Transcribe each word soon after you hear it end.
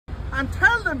and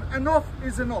tell them enough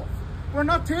is enough. We're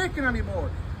not taking any more.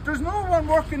 There's no one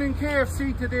working in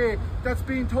KFC today that's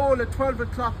being told at 12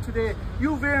 o'clock today,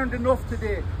 you've earned enough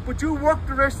today, but you work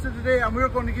the rest of the day and we're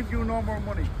going to give you no more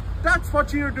money. That's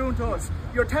what you're doing to us.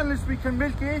 You're telling us we can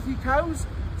milk 80 cows,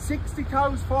 60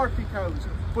 cows, 40 cows,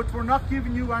 but we're not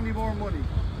giving you any more money.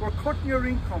 We're cutting your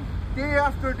income. Day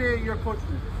after day you're cutting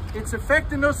it. It's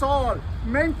affecting us all,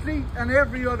 mentally and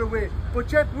every other way,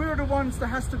 but yet we're the ones that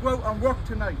has to go out and work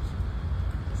tonight.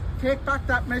 Take back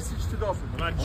that message to Dublin.